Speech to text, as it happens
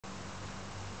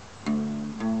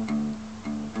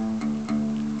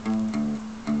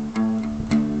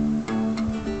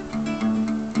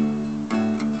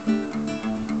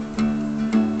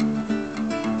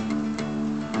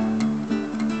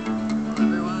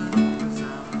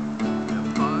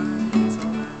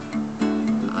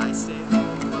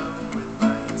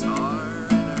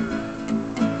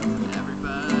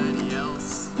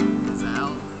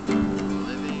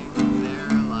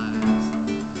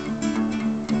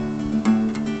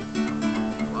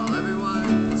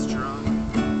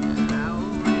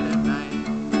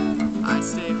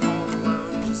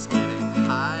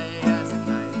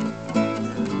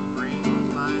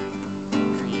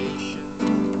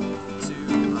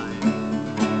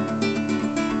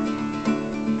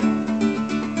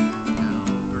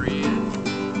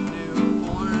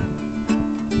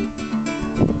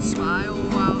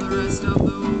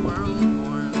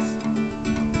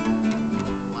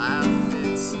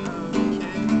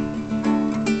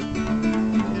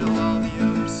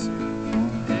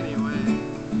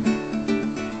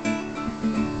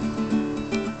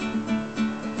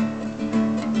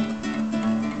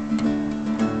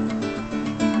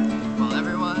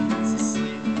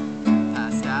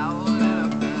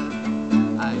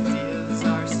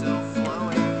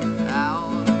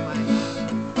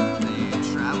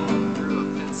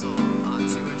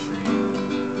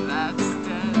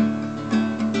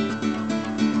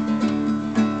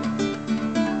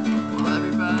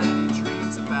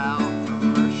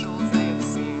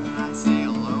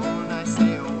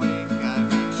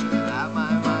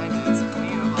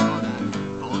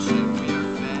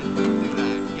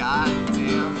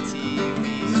some TV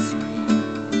screen.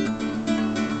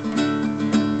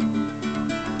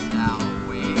 Now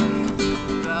wake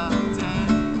the dead,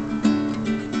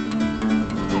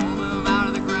 pull them out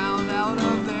of the ground, out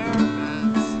of their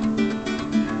beds.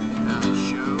 Now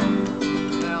show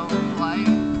them light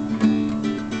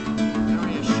and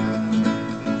reassure them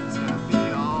it's gonna be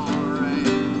alright.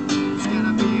 It's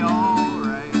gonna be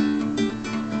alright.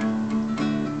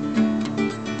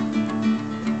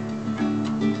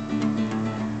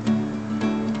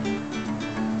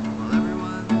 While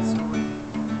everyone's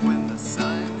awake, when the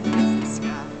sun hits the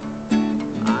sky,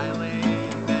 I lay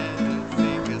in bed and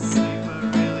think asleep, but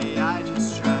really I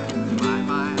just try. My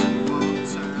mind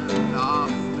won't turn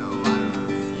off, no, I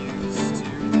refuse to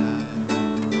die.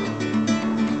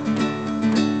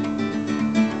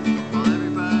 While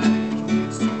everybody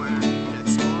continues to work,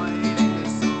 exploiting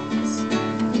their souls,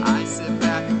 I sit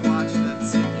back and watch the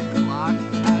ticking clock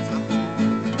as a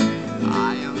whole.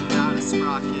 I am not a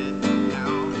sprocket.